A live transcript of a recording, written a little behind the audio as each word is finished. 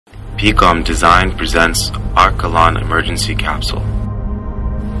PCOM Design presents ARCHELON Emergency Capsule.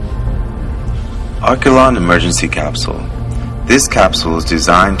 ARCHELON Emergency Capsule. This capsule is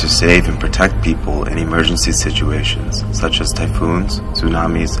designed to save and protect people in emergency situations, such as typhoons,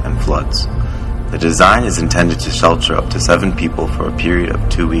 tsunamis, and floods. The design is intended to shelter up to 7 people for a period of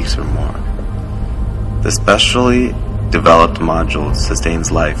 2 weeks or more. The specially developed module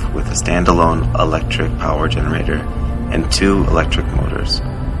sustains life with a standalone electric power generator and 2 electric motors.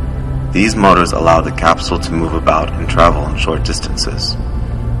 These motors allow the capsule to move about and travel in short distances.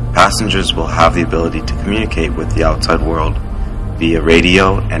 Passengers will have the ability to communicate with the outside world via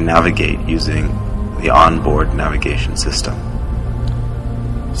radio and navigate using the onboard navigation system.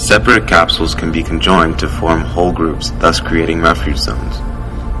 Separate capsules can be conjoined to form whole groups, thus creating refuge zones.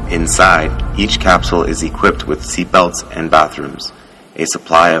 Inside, each capsule is equipped with seatbelts and bathrooms, a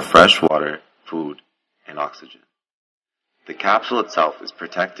supply of fresh water, food, and oxygen. The capsule itself is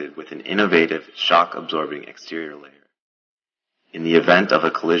protected with an innovative shock-absorbing exterior layer. In the event of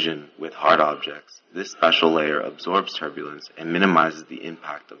a collision with hard objects, this special layer absorbs turbulence and minimizes the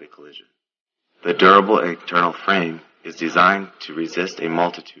impact of a collision. The durable internal frame is designed to resist a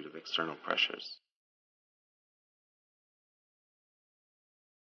multitude of external pressures.